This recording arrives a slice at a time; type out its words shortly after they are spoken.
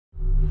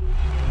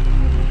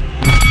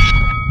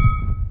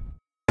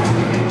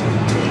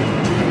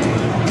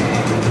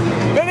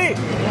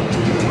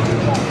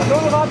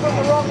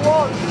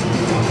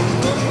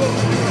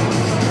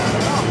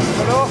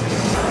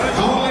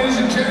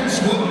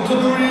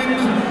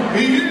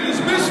he is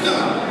Mr.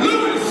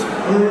 Lewis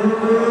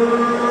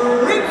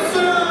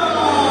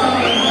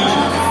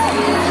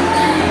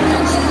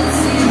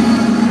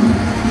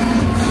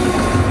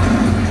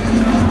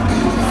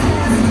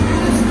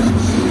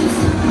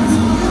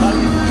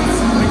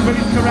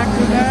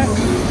Corrected there.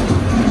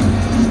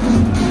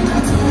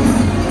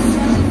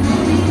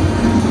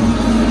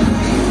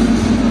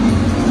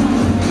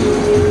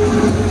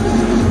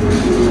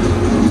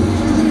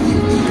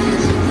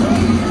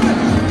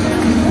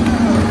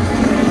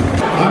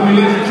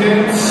 Ladies and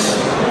gents,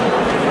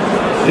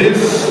 this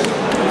is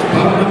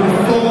part number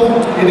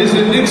 4. It is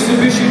an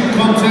exhibition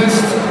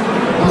contest,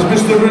 as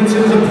Mr.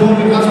 Ritson's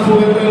opponent has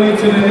put it earlier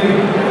today.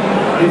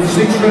 It's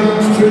 6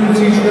 rounds, 2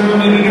 to each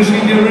round,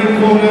 introducing your red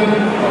corner,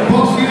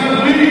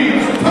 Bosnia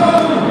leads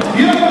Tom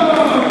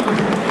Young,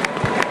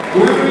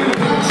 wearing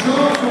black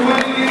shorts,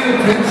 weighing in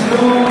at 10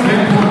 stone,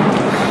 10 pounds.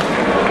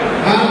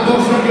 And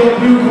boxing your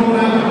blue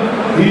corner,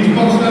 he's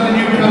boxed out of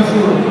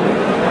Newcastle,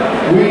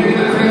 weighing in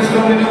at 10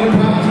 stone,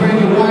 11 pounds,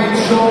 wearing the white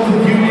shorts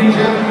with Union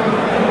Jack,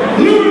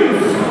 Lewis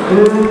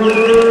Ritson!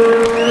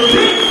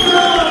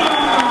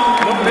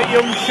 Look at the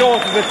young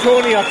short of the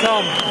Tony or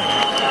Tom.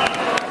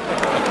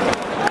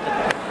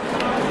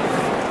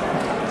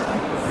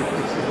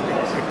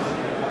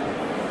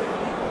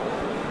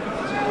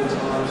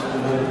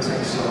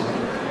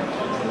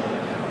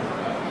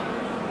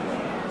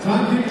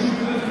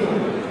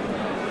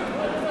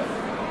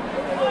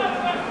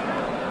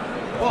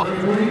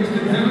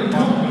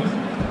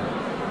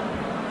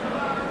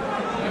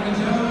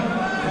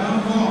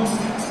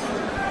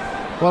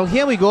 Well,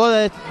 here we go,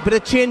 a bit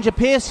of change of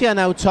pace here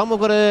now, Tom. We've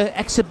got an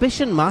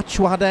exhibition match.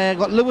 We had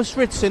got Lewis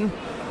Ritson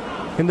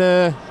in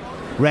the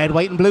red,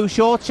 white and blue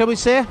shorts, shall we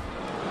say,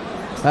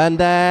 and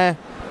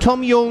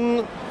Tom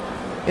Young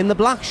in the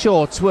black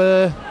shorts.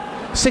 Were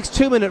 6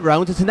 2-minute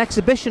rounds. It's an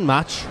exhibition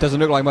match. Doesn't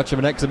look like much of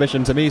an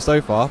exhibition to me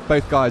so far.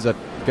 Both guys are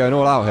going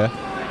all out here.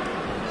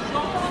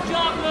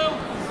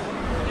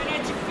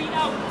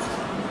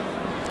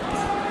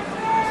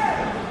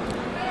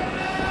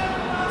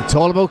 It's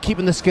all about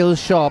keeping the skills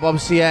sharp.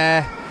 Obviously,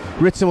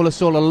 Ritson will have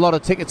sold a lot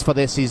of tickets for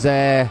this. He's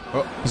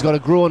got a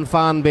growing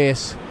fan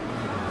base.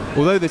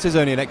 Although this is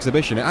only an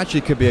exhibition, it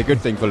actually could be a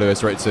good thing for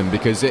Lewis Ritson,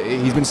 because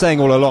he's been saying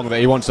all along that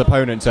he wants his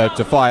opponent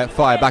to fire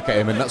back at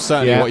him, and that's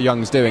certainly what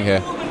Young's doing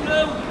here.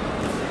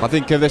 I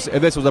think if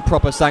this was a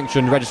proper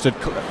sanctioned, registered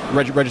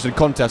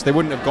contest, they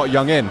wouldn't have got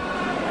Young in.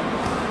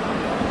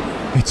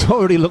 It's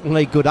already looking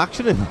like good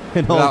action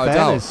in all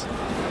fairness.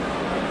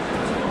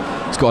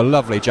 It's got a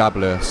lovely jab,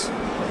 Lewis.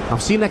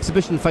 I've seen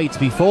exhibition fights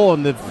before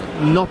and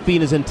they've not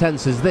been as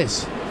intense as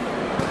this.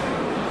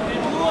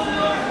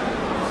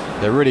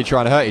 They're really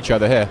trying to hurt each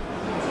other here.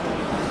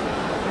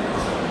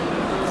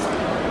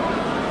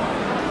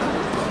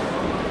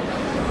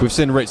 We've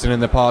seen Ritson in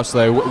the past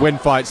though win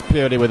fights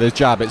purely with his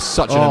jab. It's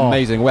such an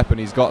amazing weapon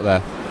he's got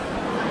there.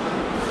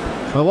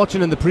 Well,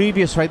 watching in the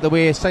previous fight, the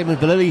way Simon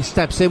Vallely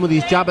steps in with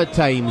his jab at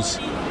times,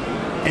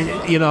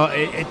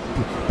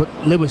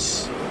 but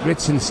Lewis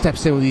Ritson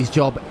steps in with his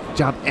jab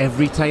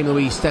every time. The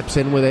way he steps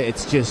in with it,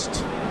 it's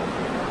just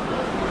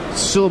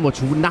so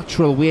much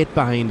natural weight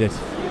behind it.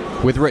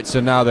 With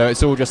Ritson now though,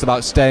 it's all just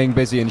about staying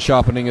busy and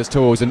sharpening his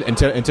tools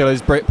until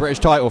his British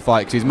title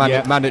fight, because he's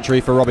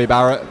mandatory for Robbie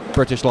Barrett,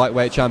 British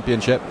Lightweight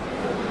Championship.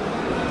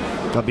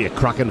 That'll be a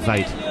cracking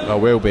fight. Oh,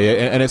 will be,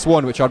 and it's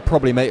one which I'd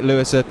probably make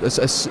Lewis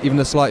even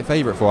a slight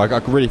favourite for. I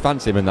really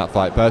fancy him in that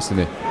fight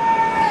personally.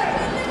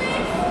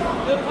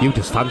 You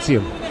just fancy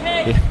him.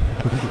 Yeah.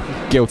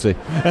 Guilty.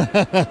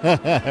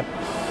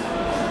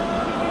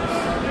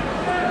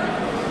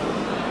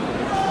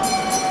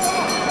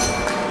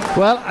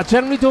 Well, I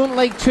generally don't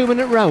like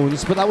 2-minute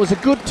rounds, but that was a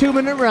good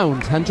 2-minute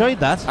round. I enjoyed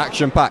that.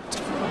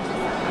 Action-packed.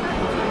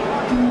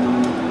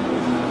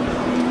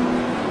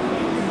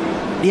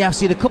 Yeah, I've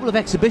seen a couple of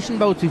exhibition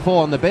bouts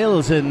before on the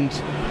bills, and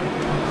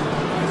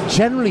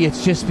generally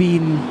it's just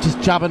been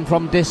jabbing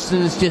from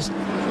distance, just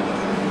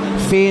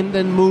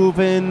feinting,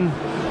 moving.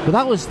 But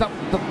that was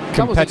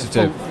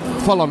competitive, like a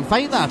full-on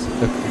fight. That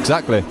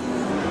exactly.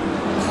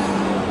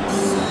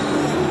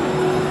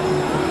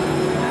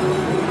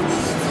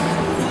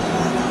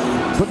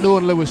 But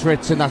knowing Lewis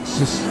Ritson, that's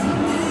just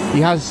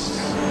he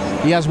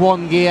has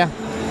one gear,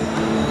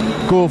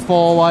 go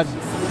forward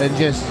and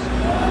just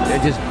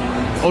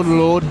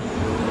unload.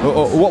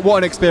 What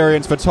an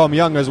experience for Tom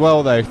Young as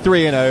well, though.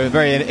 3-0,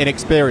 very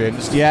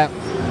inexperienced. Yeah.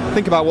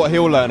 Think about what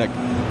he'll learn at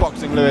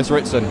boxing Lewis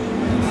Ritson.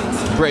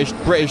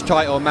 British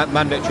title,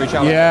 mandatory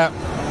challenge. Yeah.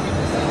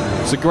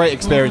 It's a great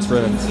experience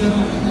for him.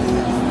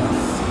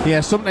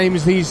 Yeah,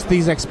 sometimes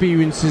these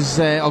experiences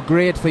are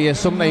great for you.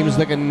 Sometimes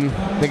they can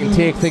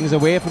take things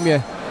away from you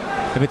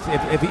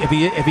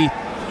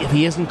if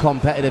he isn't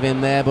competitive in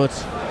there. But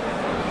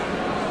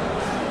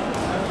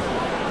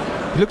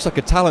he looks like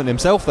a talent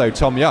himself, though.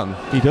 Tom Young.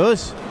 He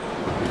does.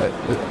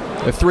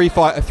 A three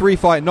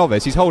fight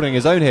novice. He's holding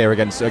his own here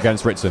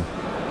against Ritson.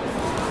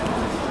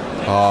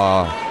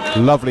 Ah,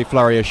 lovely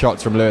flurry of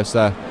shots from Lewis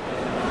there.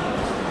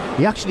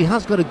 He actually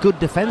has got a good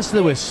defence,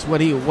 Lewis, when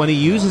he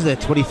uses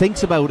it, when he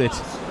thinks about it.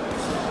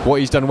 What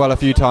he's done well a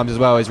few times as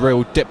well is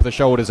real dip the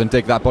shoulders and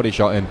dig that body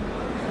shot in.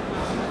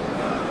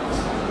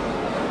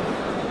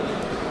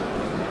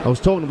 I was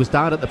talking to his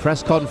dad at the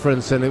press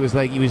conference, and it was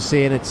like he was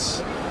saying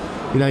it's,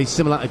 you know, he's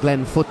similar to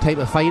Glenn Foot type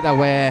of fighter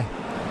where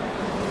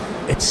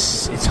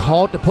it's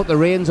hard to put the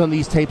reins on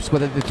these tapes,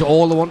 whether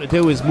all they want to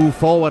do is move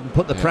forward and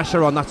put the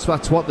pressure on. That's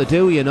what they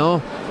do, you know.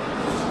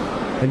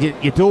 And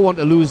you don't want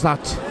to lose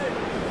that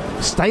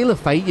style of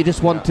fight. You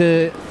just want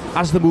to,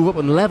 as they move up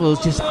on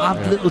levels, just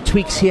add little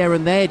tweaks here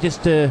and there,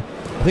 just to.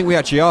 I think we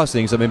actually are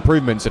seeing some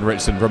improvements in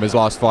Ritson from his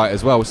last fight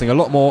as well. We're seeing a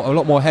lot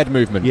more head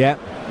movement. Yeah.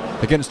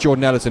 Against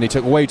Jordan Ellison, he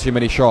took way too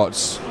many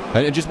shots,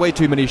 and just way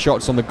too many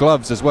shots on the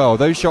gloves as well.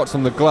 Those shots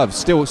on the gloves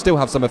still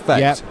have some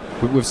effect.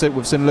 Yep.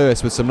 We've seen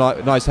Lewis with some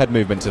nice head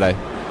movement today.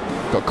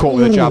 Got caught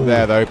with a jab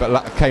there though,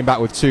 but came back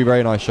with 2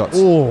 very nice shots.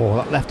 Oh,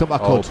 that left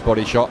uppercut. Oh,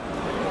 body shot.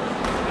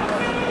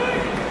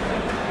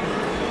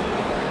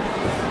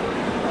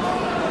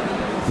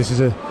 This is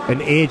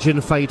an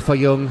aging fight for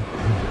Young.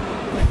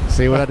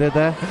 See what I did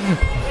there?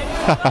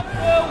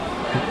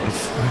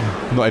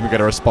 I'm not even going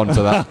to respond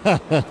to that.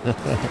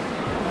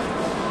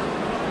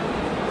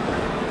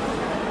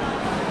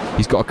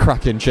 He's got a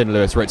cracking chin,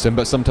 Lewis Ritson,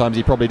 but sometimes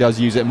he probably does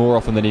use it more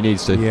often than he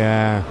needs to.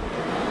 Yeah.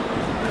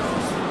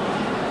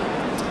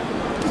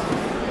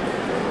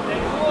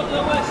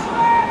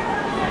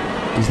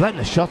 He's letting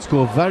the shots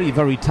go very,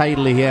 very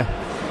tidily here.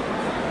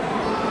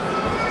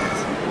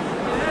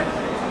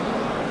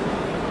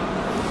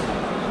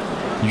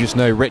 You just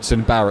know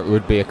Ritson Barrett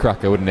would be a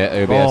cracker, wouldn't it?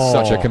 It would be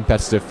such a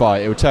competitive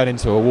fight. It would turn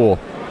into a war.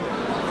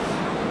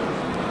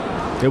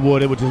 It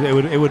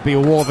would be a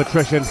war of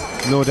attrition,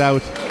 no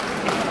doubt.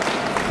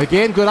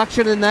 Again, good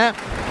action in there.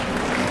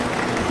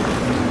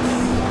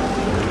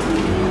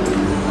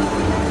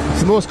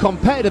 It's the most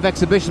competitive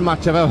exhibition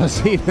match I've ever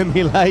seen in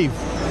my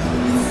life.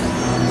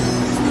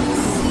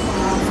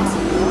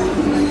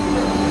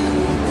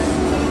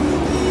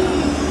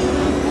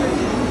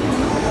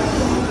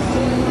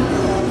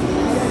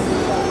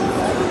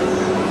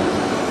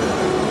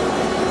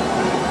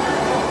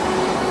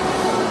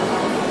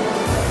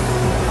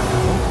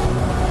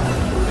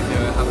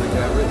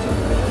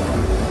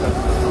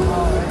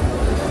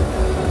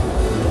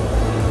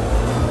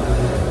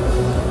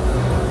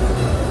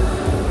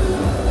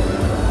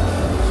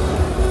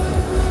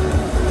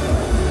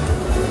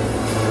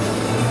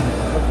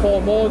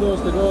 More of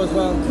those to go as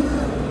well.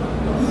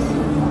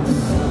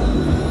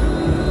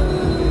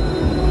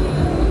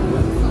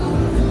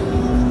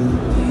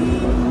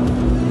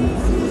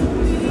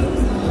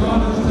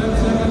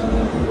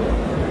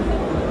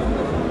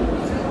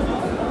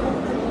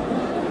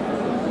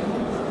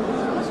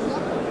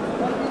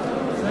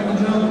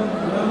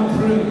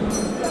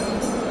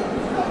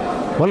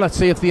 Well, let's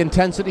see if the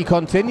intensity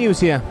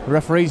continues here. The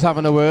referee's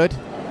having a word.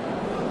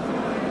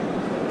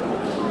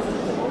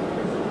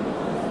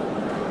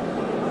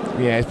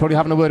 Yeah, he's probably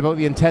having a word about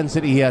the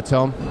intensity here,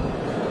 Tom.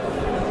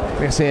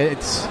 Like I say,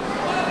 it's.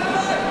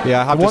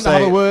 Yeah, I want to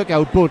have a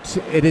workout, but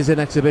it is an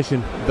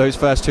exhibition. Those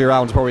first 2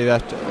 rounds are probably the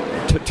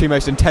two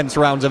most intense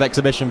rounds of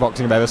exhibition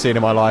boxing I've ever seen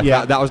in my life.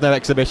 Yeah. That was no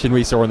exhibition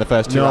we saw in the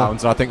first 2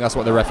 rounds, and I think that's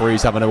what the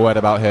referee's having a word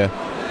about here.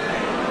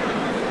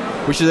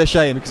 Which is a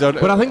shame, because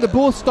but I think they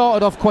both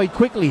started off quite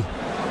quickly.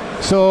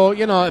 So,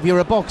 you know, if you're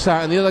a boxer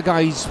and the other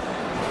guy's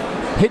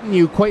hitting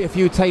you quite a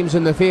few times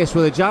in the face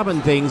with a jab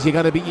and things, you're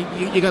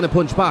gonna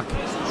punch back.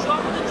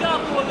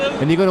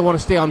 And you're going to want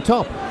to stay on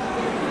top.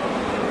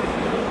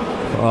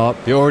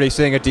 You're already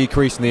seeing a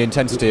decrease in the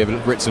intensity of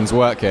Ritson's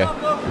work here.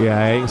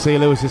 Yeah, you can see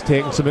Lewis is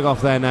taking something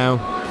off there now.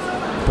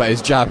 But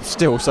his jab's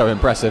still so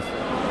impressive.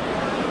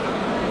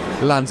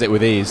 Lands it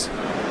with ease.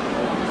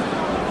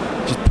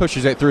 Just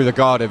pushes it through the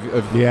guard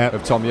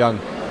of Tom Young.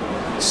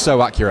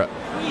 So accurate.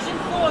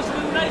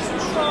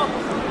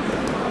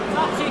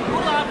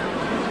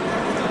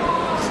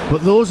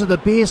 But those are the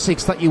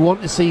basics that you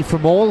want to see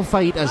from all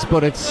fighters,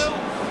 but it's...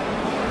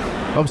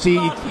 Obviously,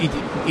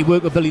 he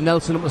worked with Billy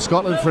Nelson up in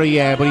Scotland for a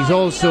year, but he's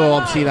also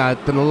obviously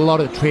done a lot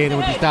of training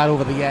with his dad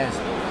over the years.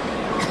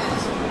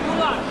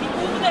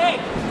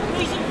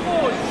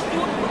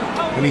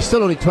 And he's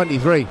still only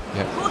 23.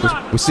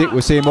 Yeah.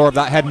 We're seeing more of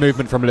that head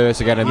movement from Lewis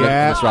again in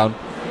this round.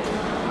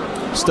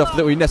 Stuff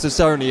that we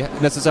necessarily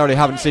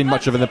haven't seen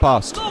much of in the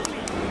past.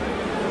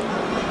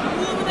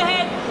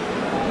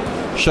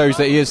 Shows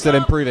that he is still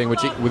improving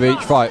with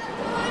each fight.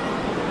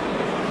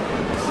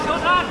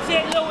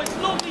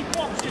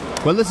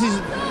 Well, this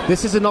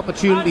is an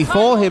opportunity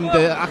for him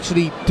to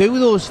actually do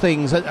those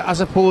things, as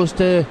opposed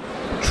to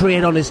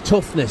train on his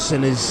toughness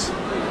and his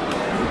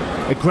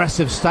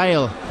aggressive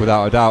style.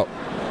 Without a doubt.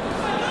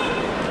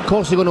 Of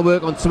course, you're going to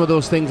work on some of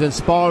those things in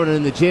sparring and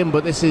in the gym,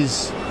 but it's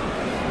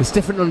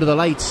different under the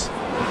lights.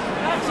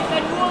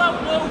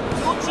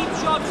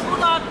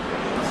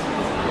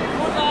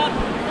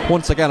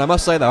 Once again, I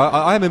must say though,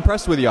 I am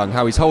impressed with Young,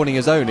 how he's holding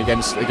his own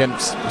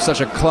against such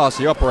a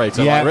classy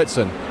operator like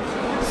Ritson.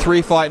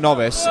 3-fight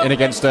novice in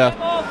against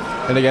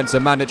a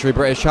mandatory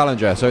British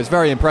challenger, so it's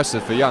very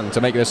impressive for Young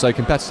to make this so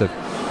competitive.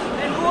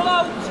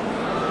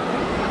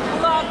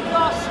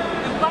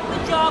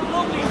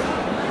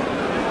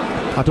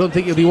 I don't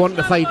think he'll be wanting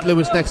to fight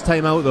Lewis next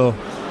time out, though.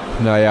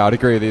 No, yeah, I'd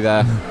agree with you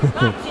there.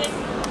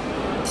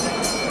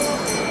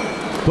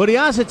 But he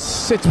has.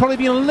 It's probably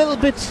been a little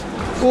bit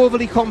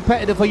overly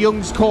competitive for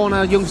Young's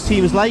corner. Young's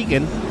team is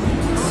liking.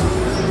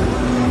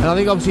 And I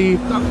think obviously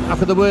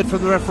after the word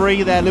from the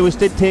referee there, Lewis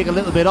did take a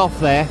little bit off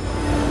there.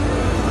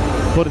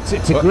 But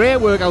it's a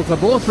great workout for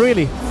both,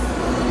 really.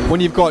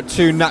 When you've got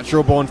two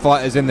natural born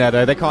fighters in there,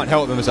 though, they can't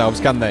help themselves,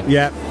 can they?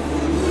 Yeah.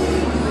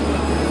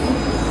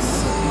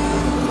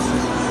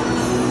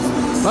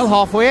 Well,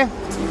 halfway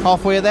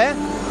there.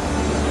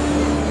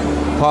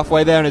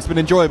 Halfway there, and it's been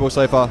enjoyable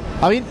so far.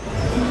 I mean,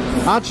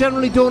 I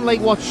generally don't like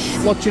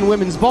watching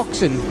women's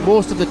boxing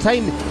most of the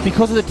time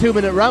because of the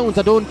 2-minute rounds.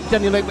 I don't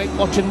generally like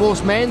watching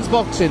most men's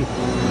boxing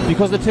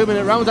because of the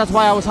 2-minute rounds. That's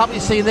why I was happy to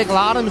see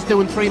Nicola Adams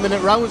doing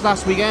 3-minute rounds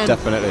last weekend.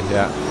 Definitely,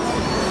 yeah.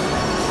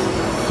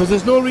 Because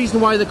there's no reason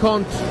why they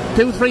can't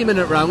do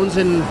 3-minute rounds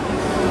in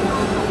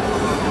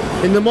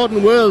the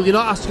modern world. You're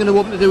not asking a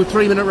woman to do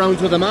 3-minute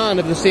rounds with a man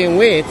of the same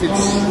weight.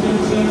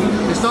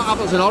 It's not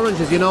apples and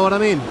oranges, you know what I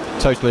mean?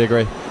 Totally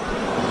agree.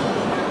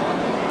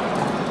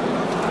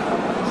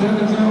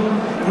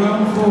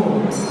 Round 4.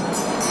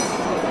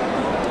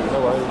 No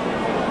worries.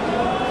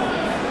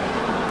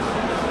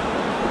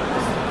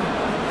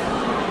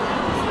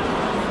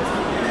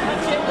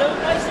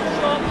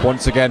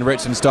 Once again,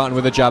 Ritson starting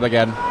with a jab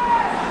again.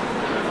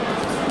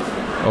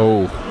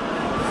 Oh.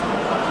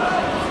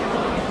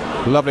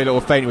 Lovely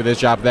little feint with his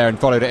jab there and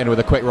followed it in with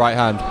a quick right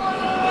hand.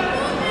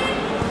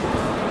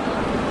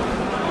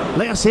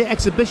 Like I say,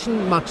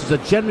 exhibition matches are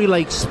generally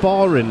like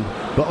sparring,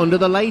 but under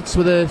the lights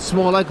with the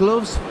smaller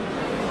gloves.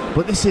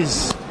 But this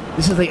is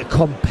like a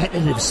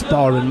competitive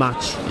sparring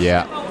match.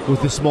 Yeah.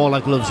 With the smaller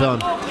gloves on.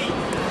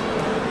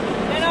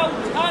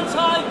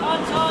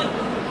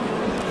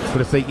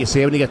 But it's like you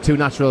say, when you get two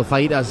natural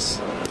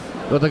fighters,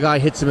 the other guy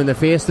hits him in the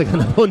face, they're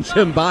going to punch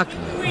him back.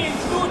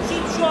 Don't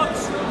cheap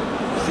shots.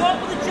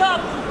 Shot with a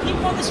jab. Keep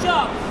on the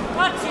shot.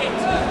 That's it.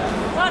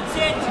 That's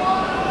it.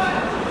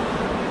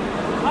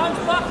 Hands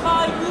back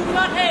high. Move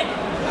that head.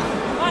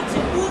 That's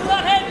it. Move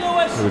that head,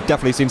 Lewis. We've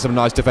definitely seen some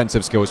nice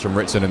defensive skills from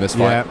Ritson in this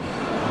fight.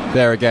 Yeah.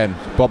 There again,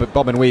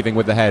 bob and weaving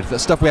with the head.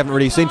 That's stuff we haven't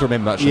really seen from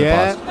him much in the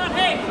past.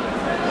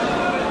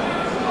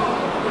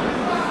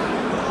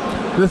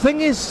 The thing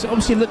is,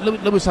 obviously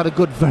Lewis had a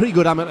very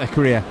good amateur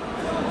career,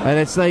 and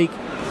it's like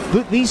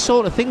these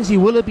sort of things he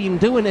will have been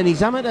doing in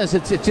his amateurs.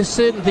 It's just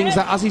certain things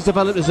that as he's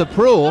developed as a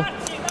pro,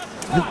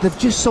 they've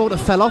just sort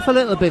of fell off a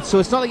little bit. So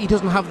it's not like he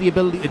doesn't have the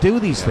ability to do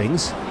these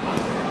things,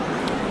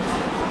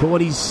 but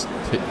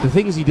the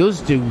things he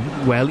does do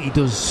well, he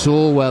does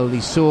so well.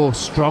 He's so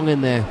strong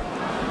in there.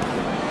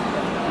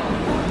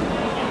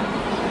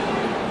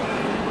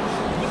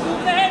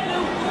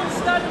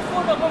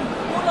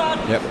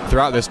 Yep.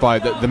 Throughout this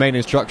fight, the main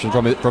instruction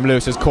from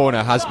Lewis's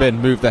corner has been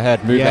move the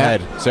head, move the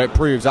head. So it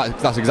proves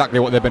that's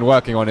exactly what they've been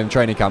working on in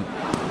training camp.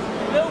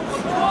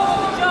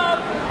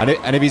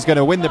 And if he's going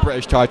to win the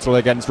British title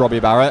against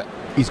Robbie Barrett,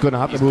 he's going to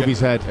have to move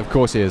his head. Of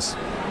course he is.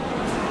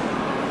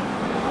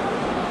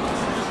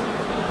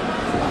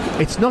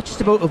 It's not just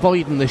about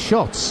avoiding the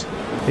shots.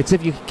 It's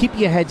if you keep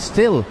your head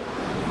still,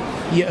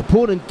 your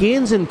opponent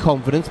gains in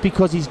confidence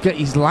because he's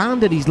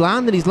landed.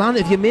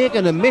 If you're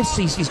making a miss,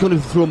 he's going to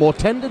throw more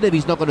tentative.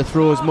 He's not going to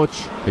throw as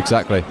much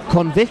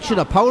conviction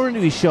or power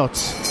into his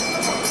shots.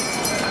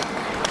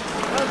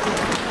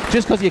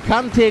 Just because you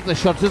can take the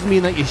shots doesn't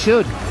mean that you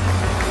should.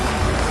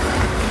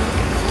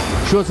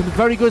 Showing some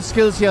very good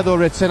skills here though,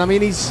 Ritson. I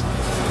mean, I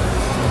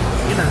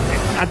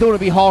don't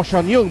want to be harsh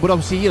on Young, but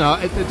obviously,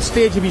 at the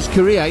stage of his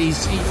career, he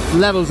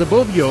levels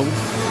above Young.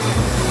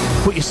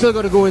 But you still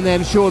got to go in there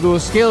and show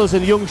those skills,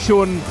 and Young's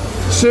shown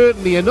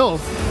certainly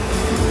enough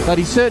that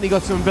he's certainly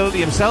got some ability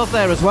himself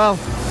there as well.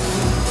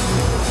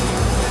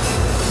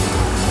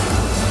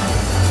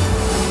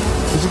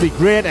 This will be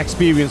great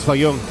experience for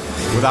Young.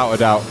 Without a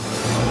doubt.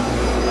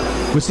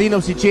 We've seen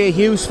obviously Jay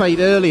Hughes fight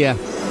earlier,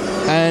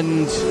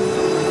 and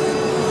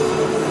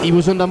he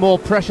was under more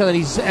pressure than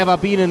he's ever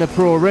been in a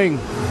pro ring.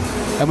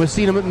 And we've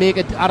seen him make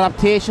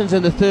adaptations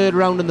in the 3rd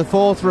round and the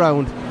 4th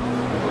round.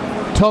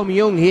 Tom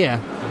Young here,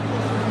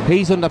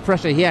 he's under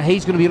pressure here.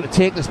 He's going to be able to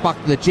take this back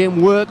to the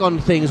gym, work on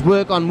things,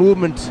 work on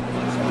movement.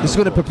 This is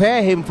going to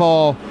prepare him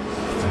for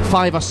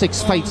 5 or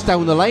 6 fights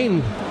down the line.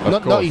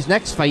 Not his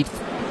next fight.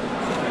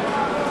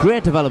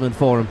 Great development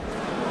for him.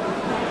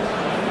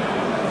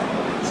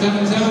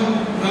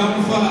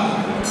 Round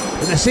 5.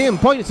 At the same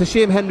point, it's a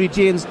shame Henry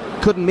James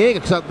couldn't make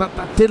it, because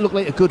that did look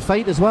like a good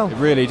fight as well. It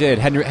really did.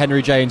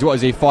 Henry James, what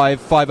is he?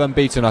 5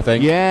 unbeaten, I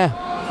think.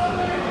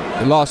 Yeah.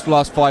 The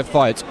last 5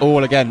 fights,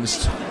 all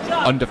against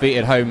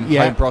undefeated home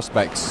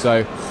prospects.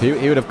 So he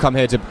would have come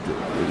here to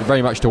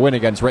very much to win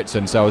against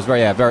Ritson. So I was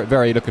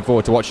very looking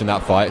forward to watching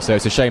that fight. So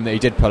it's a shame that he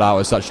did pull out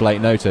at such late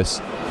notice.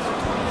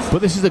 But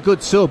this is a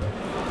good sub.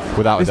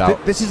 Without a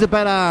doubt. This is a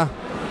better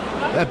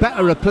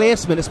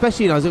replacement,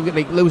 especially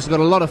like Lewis has got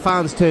a lot of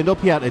fans turned up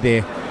here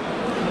today.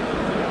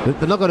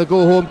 They're not going to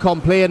go home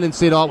complaining and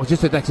say, "Oh, it was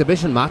just an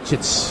exhibition match."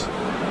 It's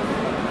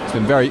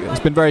been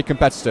very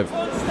competitive.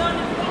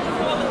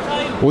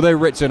 although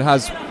Ritson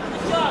has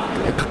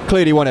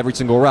clearly won every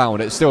single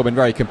round, it's still been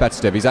very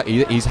competitive.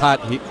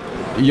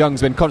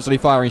 Young's been constantly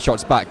firing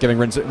shots back, giving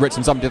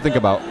Ritson something to think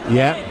about.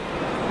 Yeah.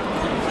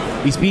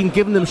 He's been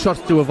giving them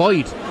shots to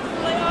avoid.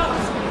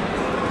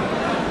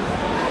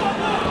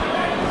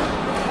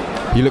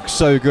 He looks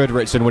so good,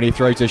 Ritson, when he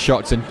throws his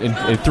shots in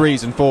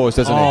 3s and 4s,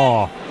 doesn't he?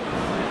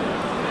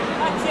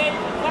 That's it.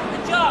 That's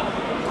the job.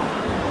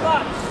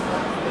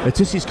 Relax. It's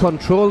just his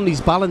control and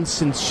his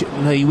balance and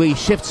the way he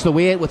shifts the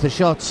weight with the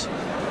shots.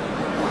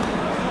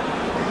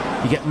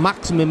 You get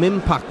maximum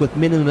impact with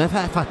minimum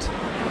effort.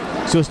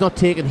 So it's not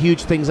taking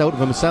huge things out of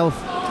himself.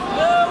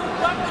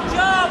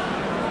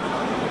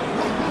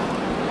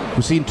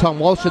 We've seen Tom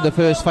Walsh in the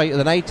first fight of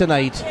the night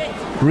tonight,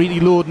 really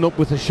loading up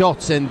with the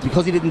shots, and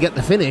because he didn't get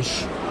the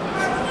finish,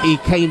 he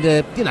kind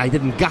of, he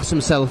didn't gas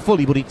himself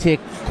fully, but he'd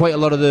take quite a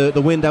lot of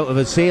the wind out of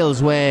his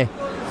sails, where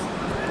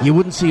you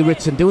wouldn't see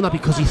Ritson doing that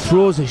because he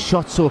throws his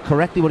shots so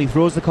correctly when he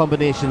throws the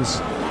combinations.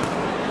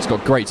 He's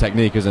got great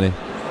technique, isn't he?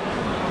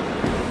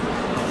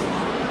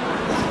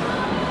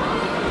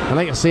 And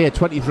like I say, at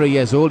 23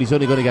 years old, he's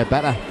only going to get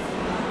better.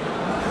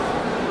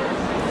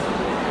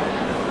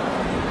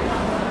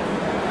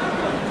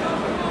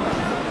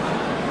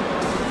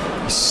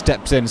 He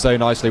steps in so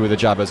nicely with the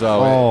jab as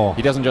well. Oh.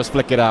 He doesn't just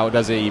flick it out,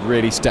 does he? He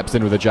really steps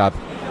in with a jab.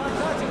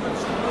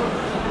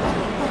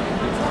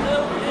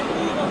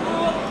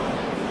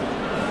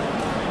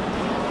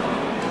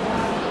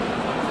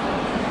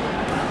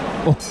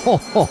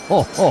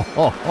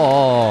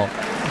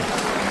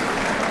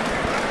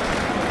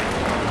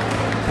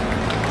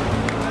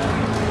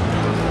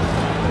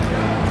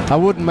 I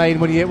wouldn't mind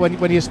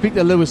when you speak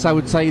to Lewis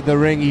outside the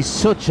ring. He's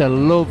such a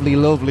lovely,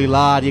 lovely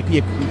lad.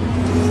 He's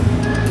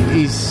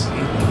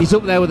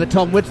up there with the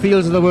Tom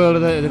Whitfields of the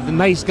world, the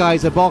nice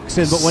guys of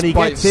boxing. But when he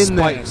gets in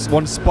there,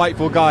 one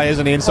spiteful guy,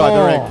 isn't he, inside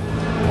the ring?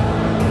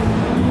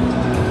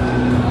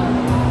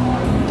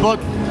 But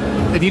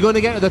if you're going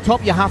to get to the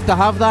top, you have to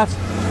have that.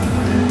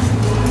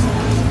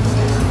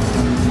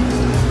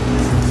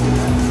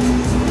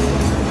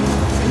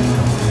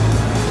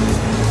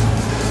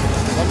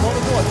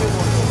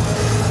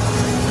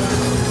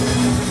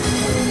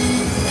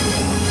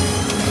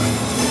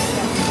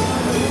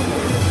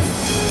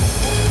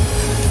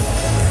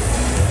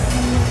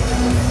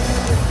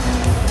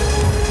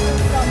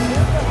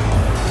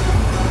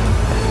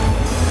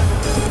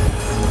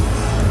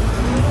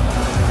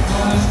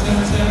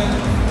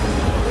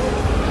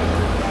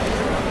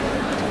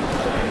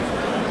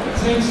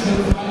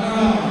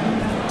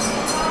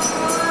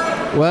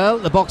 Well,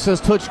 the boxers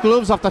touched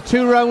gloves after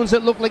 2 rounds.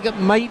 It looked like it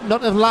might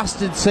not have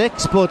lasted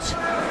 6, but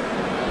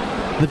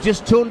they've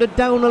just toned it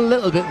down a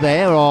little bit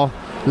there, or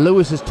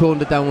Lewis has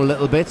toned it down a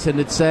little bit, and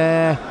it's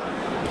been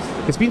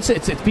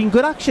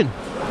good action,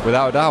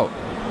 without a doubt.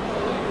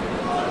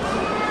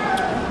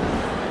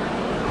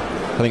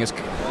 I think it's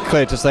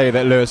clear to say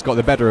that Lewis got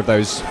the better of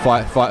those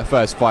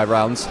first 5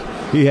 rounds.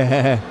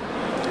 Yeah.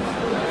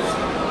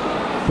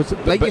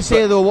 But you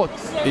say though,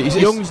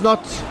 Young's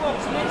not.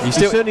 He's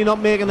certainly not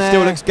making that.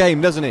 Still looks game,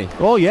 doesn't he?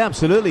 Oh yeah,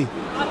 absolutely.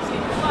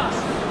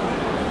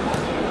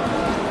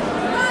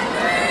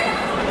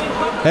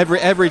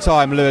 Every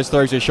time Lewis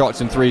throws his shots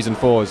in 3s and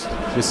 4s,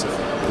 just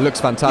looks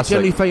fantastic.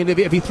 You generally find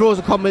if he throws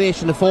a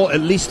combination of 4,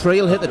 at least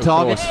 3 will hit the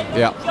target.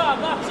 Yeah.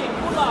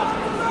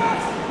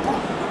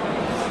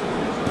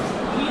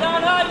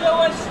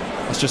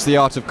 It's just the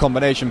art of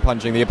combination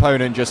punching. The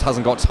opponent just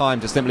hasn't got time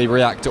to simply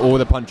react to all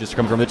the punches to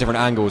come from the different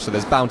angles, so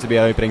there's bound to be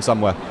an opening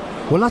somewhere.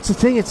 Well, that's the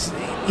thing. It's,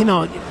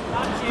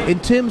 in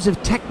terms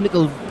of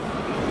technical,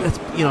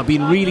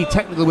 being really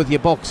technical with your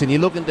boxing, you're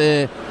looking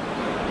to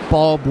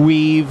bob,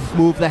 weave,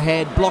 move the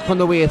head, block on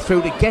the way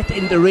through to get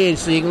into range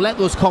so you can let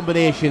those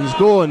combinations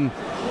go. And,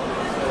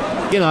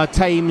 at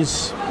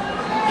times,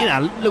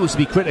 Lewis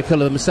will be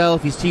critical of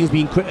himself. His team's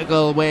been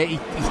critical where he's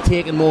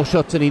taking more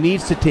shots than he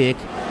needs to take.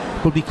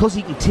 But because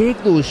he can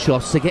take those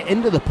shots to get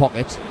into the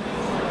pocket,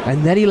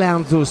 and then he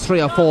lands those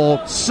 3 or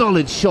 4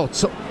 solid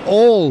shots,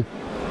 all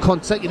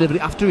consecutively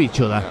after each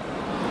other.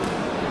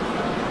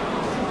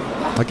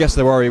 I guess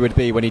the worry would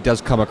be when he does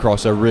come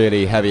across a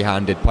really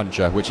heavy-handed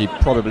puncher, which he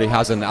probably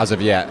hasn't as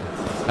of yet.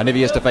 And if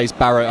he has to face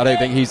Barrett, I don't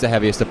think he's the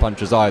heaviest of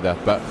punchers either.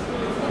 But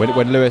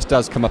when Lewis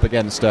does come up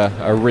against a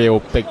real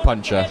big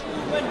puncher,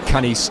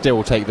 can he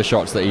still take the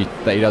shots that he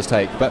does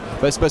take? But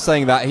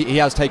saying that, he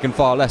has taken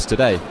far less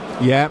today.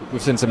 Yeah,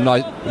 we've seen some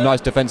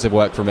nice defensive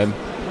work from him,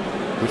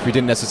 which we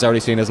didn't necessarily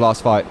see in his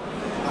last fight.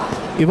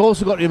 You've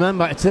also got to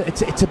remember it's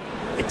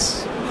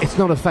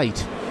not a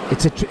fight.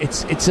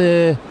 It's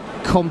a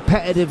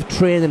competitive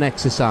training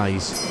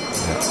exercise.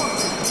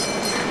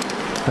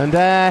 Yeah. And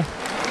I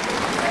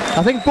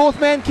think both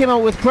men came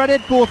out with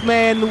credit. Both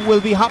men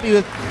will be happy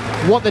with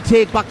what they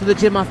take back to the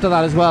gym after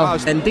that as well.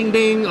 And ding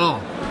ding.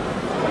 Oh.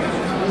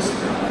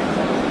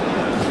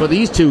 But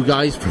these two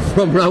guys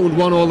from round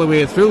 1 all the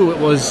way through, it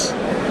was.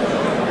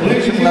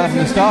 It shouldn't let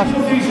them start.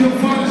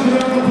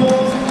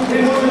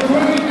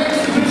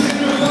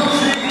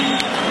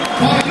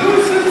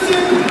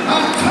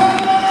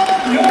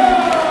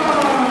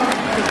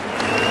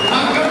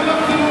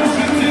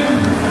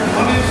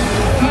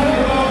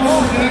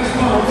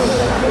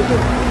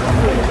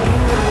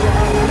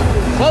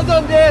 Well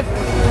done, Dave.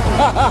 Ladies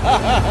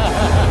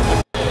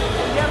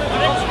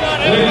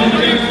and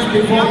gentlemen,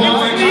 before the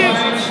next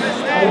match,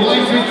 I would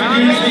like to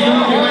introduce the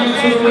young guy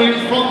to the ring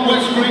from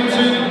West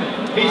Brinton.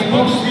 He's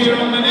boxed here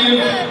on the name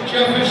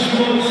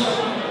JEFFRIES.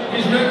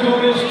 His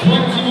record is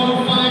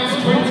 21 fights,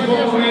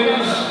 21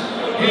 wins.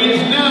 He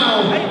is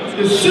now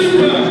the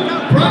Super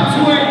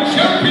Bantamweight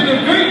Champion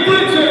of Great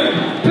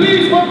Britain.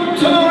 Please welcome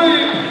to the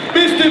ring,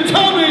 Mr.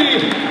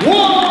 Tommy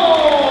Ward.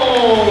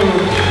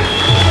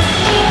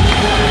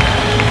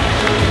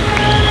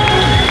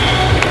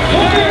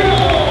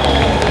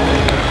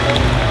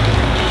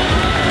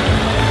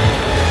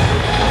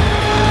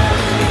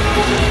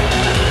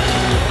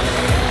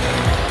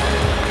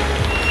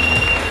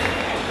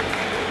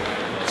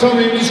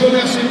 Tommy, I'm just going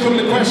to ask you a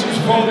couple of questions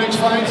before the next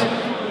fight.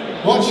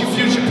 What's your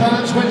future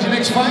plans? When's your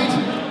next fight?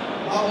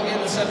 Oh, again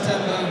in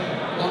September.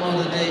 Don't know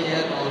the date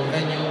yet or the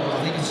venue.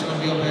 I think it's going to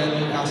be up here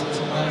in Newcastle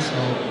somewhere, so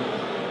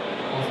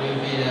hopefully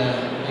it'll be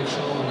a big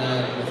show, and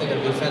I think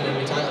I'll be defending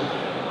my title.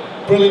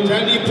 Brilliant.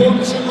 Any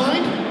opponents in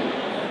mind?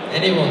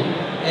 Anyone.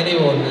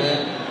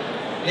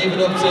 Leave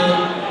it up to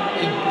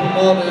the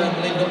promoter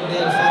and leave it up to the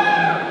other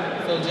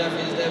fan, Phil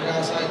Jeffries, Dave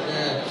Garsight,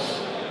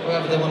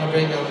 whoever they want to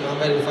bring. I'm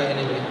ready to fight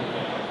anybody.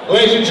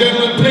 Ladies and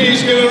gentlemen,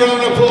 please give a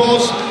round of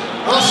applause.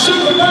 Our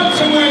Super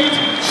Bantamweight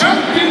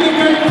Champion of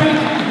Great Britain,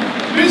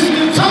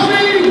 Mr.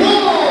 Tommy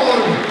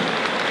Ward.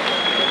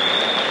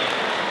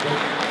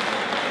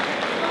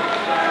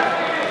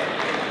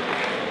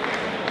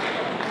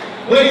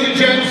 Ladies and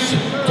gents,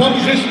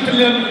 Tom's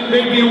recently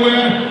made me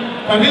aware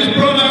that his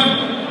brother,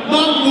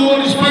 Mark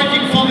Ward, is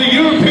fighting for the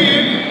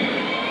European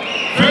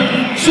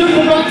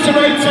Super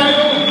Bantamweight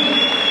title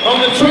on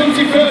the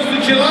 21st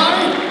of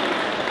July.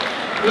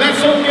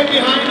 Let's all get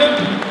behind him.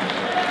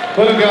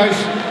 Well done, guys.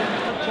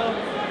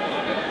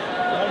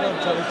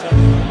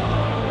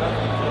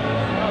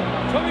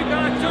 Tommy, can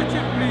I touch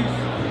it, please?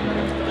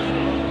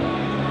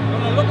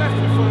 Can I look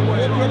after it for a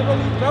while?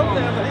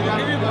 I'll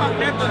give you back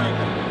next week.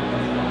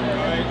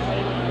 Right.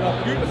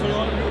 Beautiful.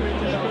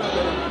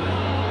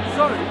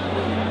 Sorry.